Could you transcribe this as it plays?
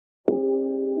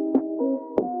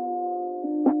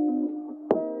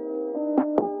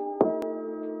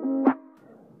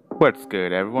What's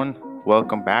good, everyone?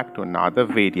 Welcome back to another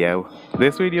video.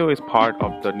 This video is part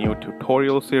of the new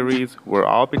tutorial series where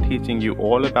I'll be teaching you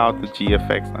all about the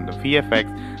GFX and the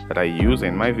VFX that I use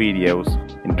in my videos.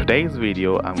 In today's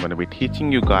video, I'm going to be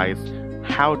teaching you guys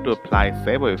how to apply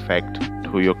SABER Effect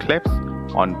to your clips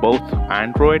on both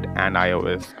Android and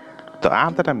iOS. The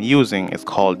app that I'm using is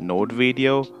called Node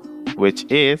Video, which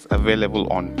is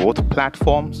available on both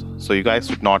platforms, so you guys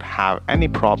should not have any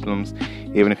problems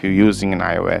even if you're using an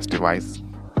iOS device.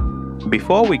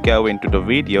 Before we go into the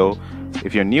video,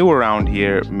 if you're new around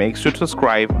here, make sure to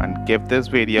subscribe and give this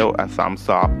video a thumbs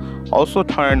up. Also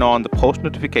turn on the post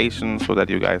notifications so that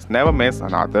you guys never miss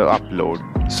another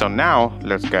upload. So now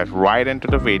let's get right into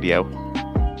the video.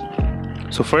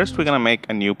 So first we're gonna make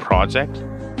a new project.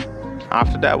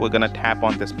 After that we're gonna tap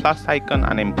on this plus icon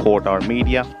and import our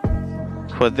media.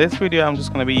 For this video, I'm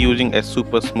just going to be using a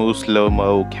super smooth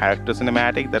slow-mo character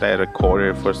cinematic that I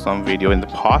recorded for some video in the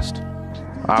past.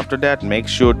 After that, make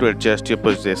sure to adjust your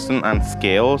position and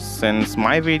scale. Since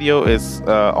my video is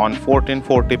on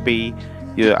 1440p,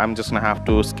 I'm just going to have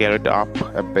to scale it up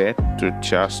a bit to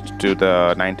just to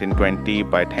the 1920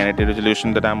 by 1080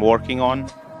 resolution that I'm working on.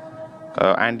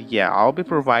 And yeah, I'll be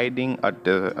providing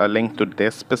a link to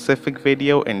this specific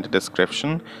video in the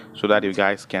description so that you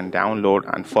guys can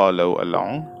download and follow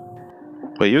along.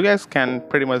 But you guys can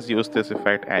pretty much use this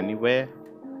effect anywhere.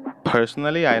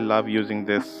 Personally, I love using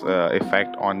this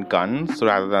effect on guns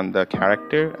rather than the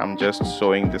character. I'm just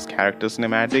showing this character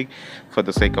cinematic for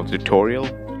the sake of the tutorial.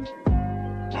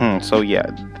 So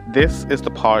yeah, this is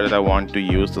the part that I want to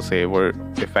use the SABER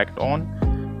effect on.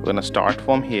 We're gonna start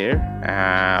from here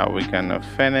and we're gonna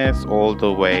finish all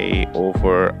the way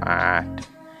over at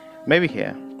maybe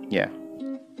here. Yeah,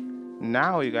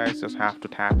 now you guys just have to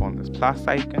tap on this plus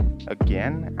icon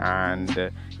again,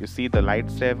 and you see the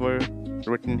lightsaber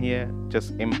written here.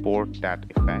 Just import that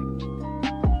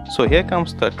effect. So here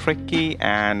comes the tricky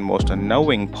and most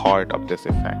annoying part of this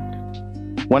effect.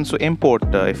 Once you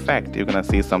import the effect, you're gonna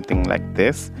see something like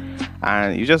this,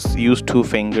 and you just use two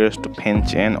fingers to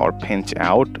pinch in or pinch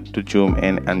out to zoom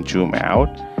in and zoom out.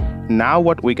 Now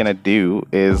what we're gonna do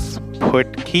is put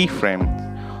keyframe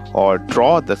or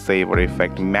draw the SABER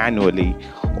effect manually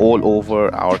all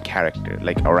over our character,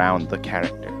 like around the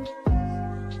character.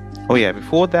 Oh yeah,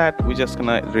 before that we're just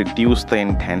gonna reduce the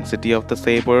intensity of the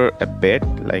SABER a bit,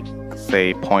 like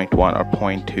say 0.1 or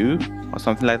 0.2 or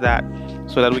something like that,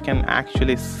 so that we can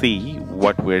actually see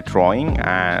what we're drawing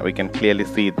and we can clearly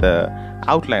see the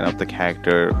outline of the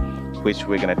character, which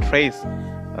we're gonna trace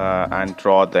and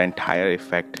draw the entire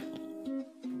effect.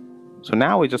 So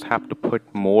now we just have to put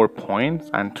more points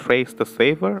and trace the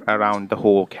SABER around the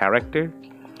whole character.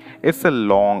 It's a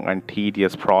long and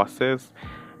tedious process,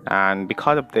 and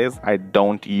because of this I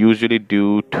don't usually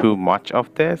do too much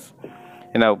of this,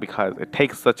 because it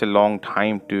takes such a long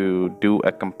time to do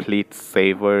a complete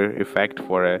SABER effect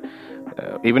for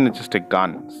even just a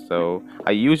gun. So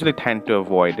I usually tend to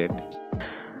avoid it.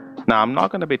 Now I'm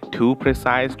not going to be too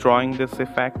precise drawing this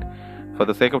effect. For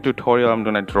the sake of tutorial, I'm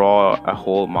going to draw a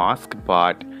whole mask,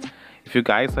 but if you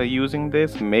guys are using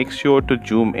this, make sure to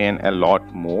zoom in a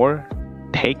lot more,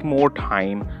 take more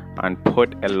time and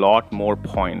put a lot more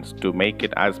points to make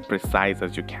it as precise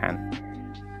as you can.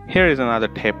 Here is another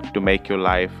tip to make your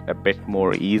life a bit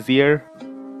more easier.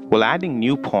 While adding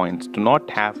new points, do not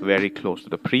tap very close to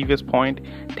the previous point,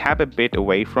 tap a bit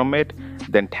away from it,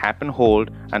 then tap and hold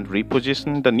and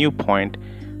reposition the new point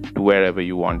to wherever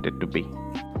you want it to be.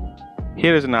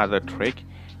 Here is another trick.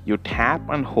 You tap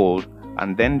and hold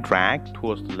and then drag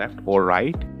towards the left or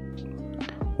right.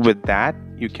 With that,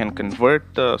 you can convert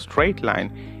the straight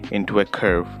line into a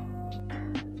curve.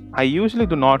 I usually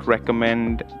do not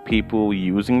recommend people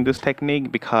using this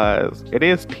technique because it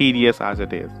is tedious as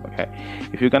it is, okay?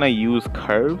 If you're gonna use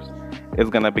curves, it's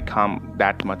gonna become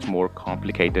that much more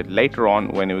complicated later on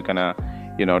when you're gonna,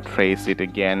 trace it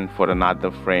again for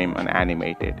another frame and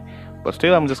animate it. But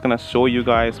still, I'm just gonna show you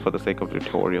guys for the sake of the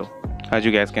tutorial. As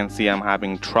you guys can see, I'm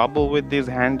having trouble with these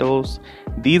handles.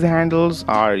 These handles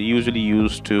are usually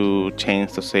used to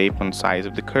change the shape and size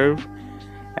of the curve.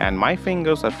 And my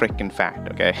fingers are freaking fat,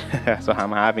 okay? So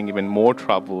I'm having even more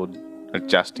trouble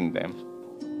adjusting them.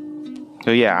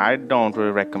 So yeah, I don't really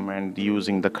recommend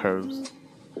using the curves.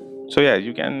 So yeah,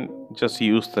 you can just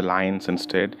use the lines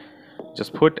instead.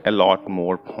 Just put a lot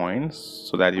more points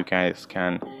so that you guys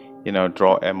can,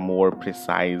 draw a more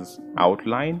precise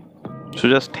outline. So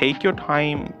just take your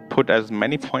time, put as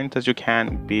many points as you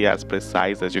can, be as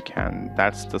precise as you can.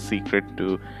 That's the secret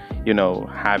to,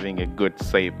 having a good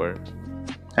SABER.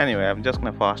 Anyway, I'm just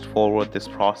gonna fast forward this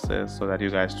process so that you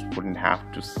guys wouldn't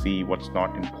have to see what's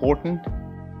not important.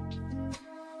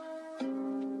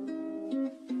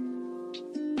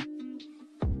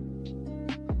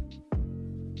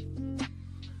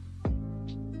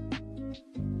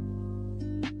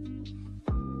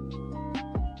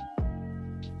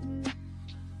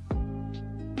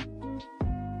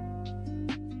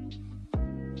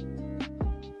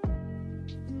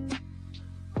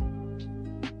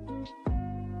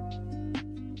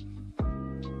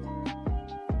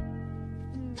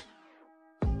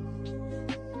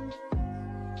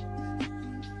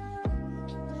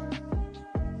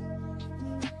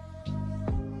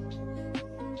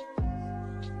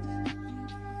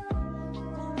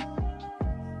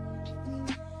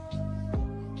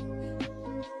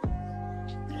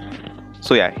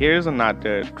 So yeah, here's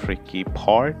another tricky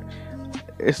part.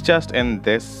 It's just in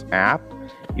this app,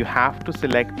 you have to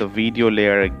select the video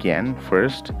layer again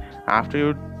first. After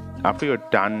you're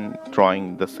done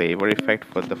drawing the saber effect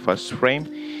for the first frame,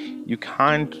 you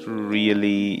can't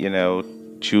really,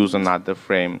 choose another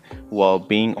frame while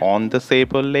being on the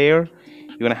saber layer.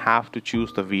 You're gonna have to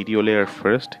choose the video layer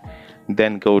first,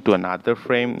 then go to another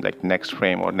frame, like next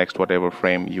frame or next whatever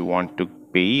frame you want to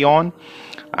be on,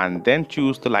 and then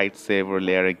choose the lightsaber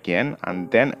layer again, and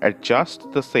then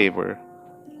adjust the saber,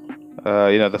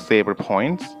 the saber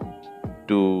points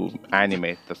to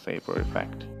animate the saber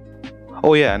effect.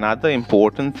 Oh yeah, another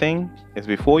important thing is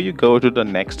before you go to the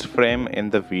next frame in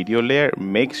the video layer,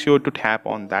 make sure to tap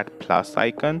on that plus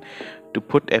icon to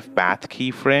put a path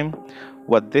keyframe.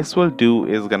 What this will do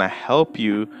is gonna help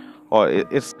you, or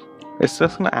it's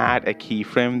just gonna add a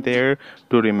keyframe there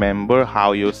to remember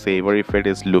how your saber effect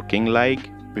is looking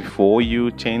like before you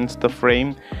change the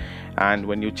frame. And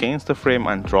when you change the frame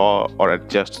and draw or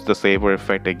adjust the saber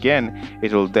effect again,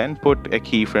 it will then put a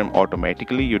keyframe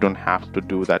automatically. You don't have to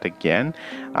do that again,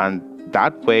 and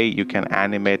that way you can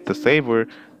animate the saber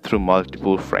through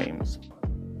multiple frames.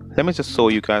 Let me just show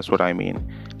you guys what I mean.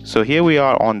 So here we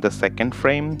are on the second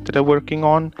frame that I'm working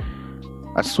on.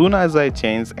 As soon as I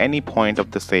change any point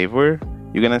of the saber,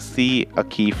 you're gonna see a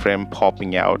keyframe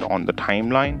popping out on the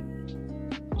timeline.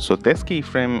 So this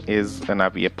keyframe is gonna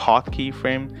be a path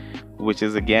keyframe, which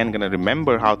is again gonna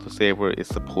remember how the saber is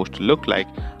supposed to look like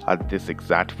at this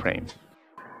exact frame.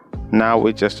 Now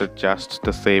we just adjust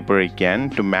the saber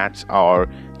again to match our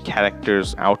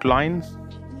character's outlines.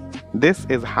 This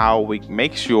is how we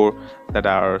make sure that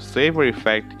our saber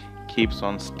effect keeps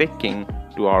on sticking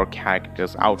to our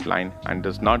character's outline and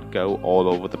does not go all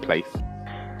over the place.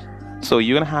 So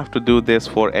you're gonna have to do this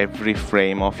for every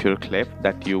frame of your clip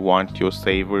that you want your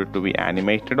saber to be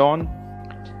animated on.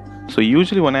 So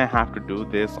usually when I have to do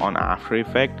this on After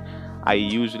Effects, I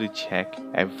usually check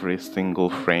every single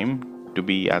frame to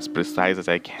be as precise as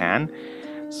I can.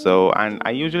 And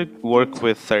I usually work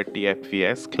with 30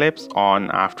 fps clips on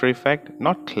After Effects,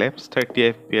 not clips,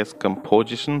 30 fps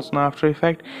compositions on After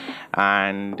Effects.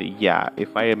 And yeah,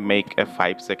 if I make a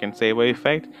 5-second saber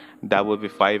effect, that will be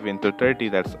 5 into 30,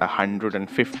 that's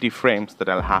 150 frames that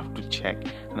I'll have to check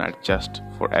and adjust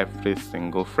for every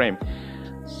single frame.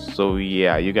 So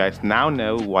yeah, you guys now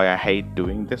know why I hate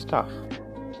doing this stuff.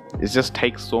 It just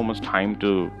takes so much time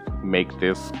to make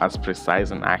this as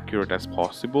precise and accurate as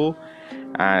possible.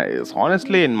 It's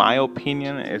honestly, in my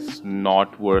opinion, it's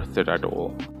not worth it at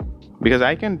all, because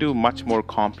I can do much more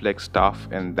complex stuff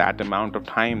in that amount of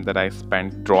time that I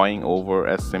spent drawing over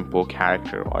a simple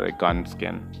character or a gun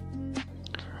skin.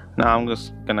 Now I'm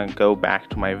just gonna go back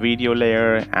to my video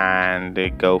layer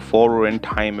and go forward in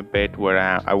time a bit where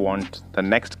I want the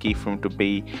next keyframe to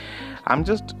be. I'm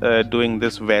just doing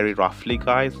this very roughly,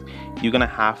 guys. You're gonna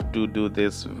have to do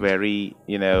this very,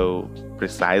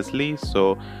 precisely.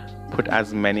 So put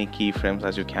as many keyframes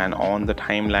as you can on the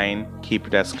timeline, keep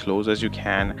it as close as you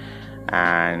can,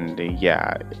 and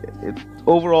yeah,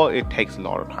 overall it takes a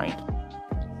lot of time.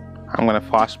 I'm gonna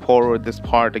fast forward this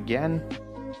part again.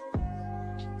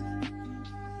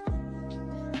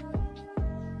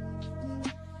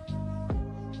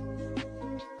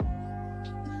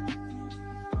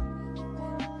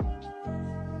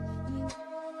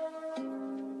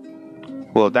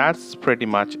 Well, that's pretty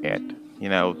much it.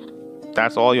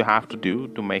 That's all you have to do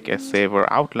to make a saber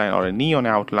outline or a neon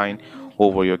outline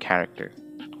over your character,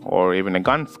 or even a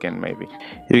gun skin maybe.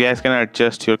 You guys can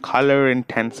adjust your color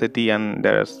intensity, and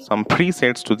there are some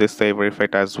presets to this saber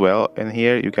effect as well in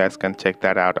here. You guys can check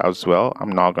that out as well.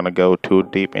 I'm not gonna go too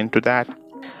deep into that,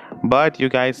 but you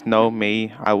guys know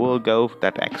me, I will go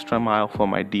that extra mile for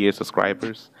my dear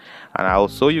subscribers, and I'll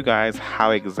show you guys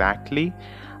how exactly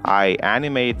I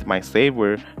animate my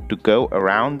saber to go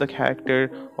around the character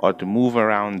or to move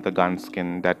around the gun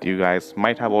skin that you guys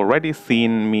might have already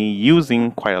seen me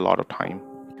using quite a lot of time.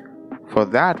 For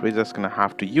that, we're just gonna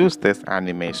have to use this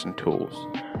animation tools.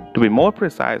 To be more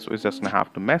precise, we're just gonna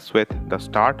have to mess with the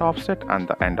start offset and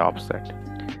the end offset.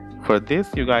 For this,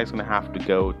 you guys gonna have to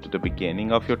go to the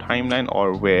beginning of your timeline,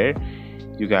 or where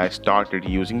you guys started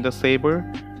using the saber.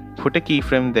 Put a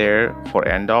keyframe there for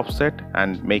end offset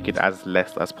and make it as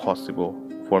less as possible.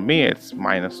 For me, it's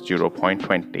minus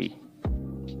 0.20.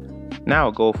 Now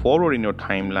go forward in your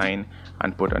timeline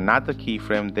and put another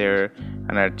keyframe there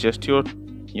and adjust your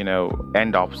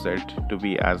end offset to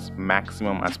be as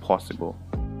maximum as possible.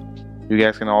 You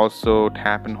guys can also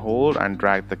tap and hold and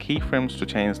drag the keyframes to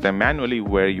change them manually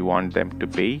where you want them to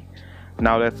be.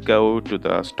 Now let's go to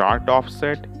the start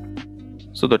offset.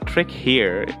 So the trick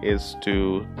here is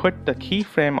to put the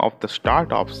keyframe of the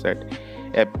start offset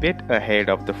a bit ahead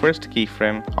of the first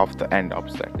keyframe of the end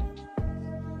offset.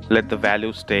 Let the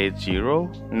value stay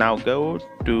 0. Now go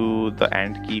to the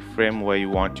end keyframe where you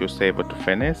want your saber to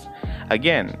finish.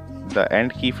 Again, the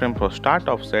end keyframe for start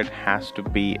offset has to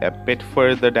be a bit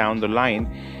further down the line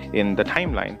in the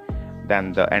timeline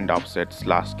than the end offset's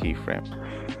last keyframe.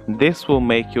 This will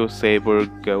make your saber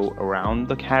go around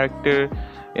the character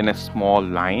in a small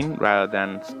line rather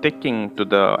than sticking to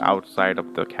the outside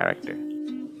of the character.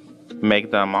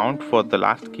 Make the amount for the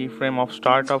last keyframe of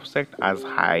start offset as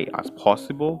high as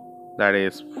possible. That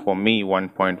is, for me,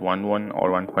 1.11 or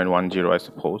 1.10, I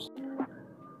suppose.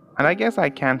 And I guess I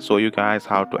can show you guys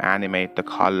how to animate the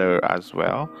color as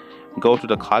well. Go to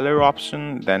the color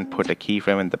option, then put a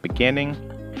keyframe in the beginning.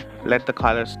 Let the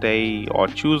color stay, or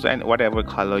choose whatever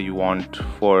color you want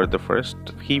for the first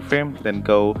keyframe. Then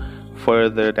go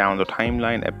further down the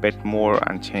timeline a bit more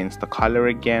and change the color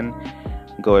again.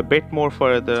 Go a bit more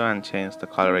further and change the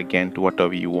color again to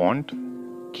whatever you want.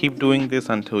 Keep doing this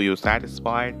until you're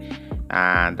satisfied,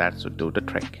 and that should do the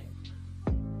trick.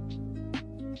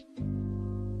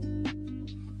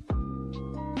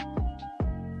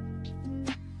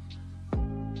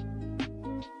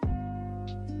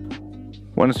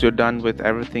 Once you're done with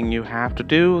everything you have to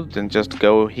do, then just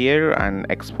go here and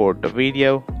export the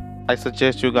video. I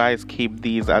suggest you guys keep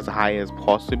these as high as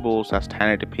possible, so as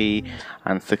 1080p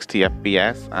and 60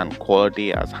 fps, and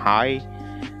quality as high,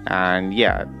 and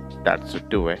yeah, that should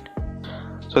do it.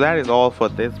 So that is all for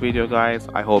this video, guys.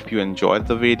 I hope you enjoyed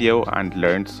the video and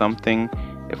learned something.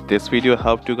 If this video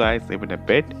helped you guys even a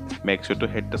bit, make sure to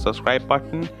hit the subscribe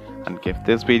button and give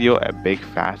this video a big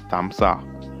fat thumbs up.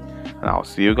 And I'll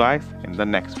see you guys in the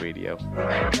next video.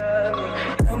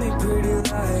 Tell me pretty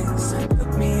lies,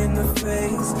 look me in the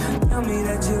face, tell me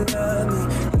that you love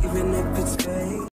me, even if it's fake.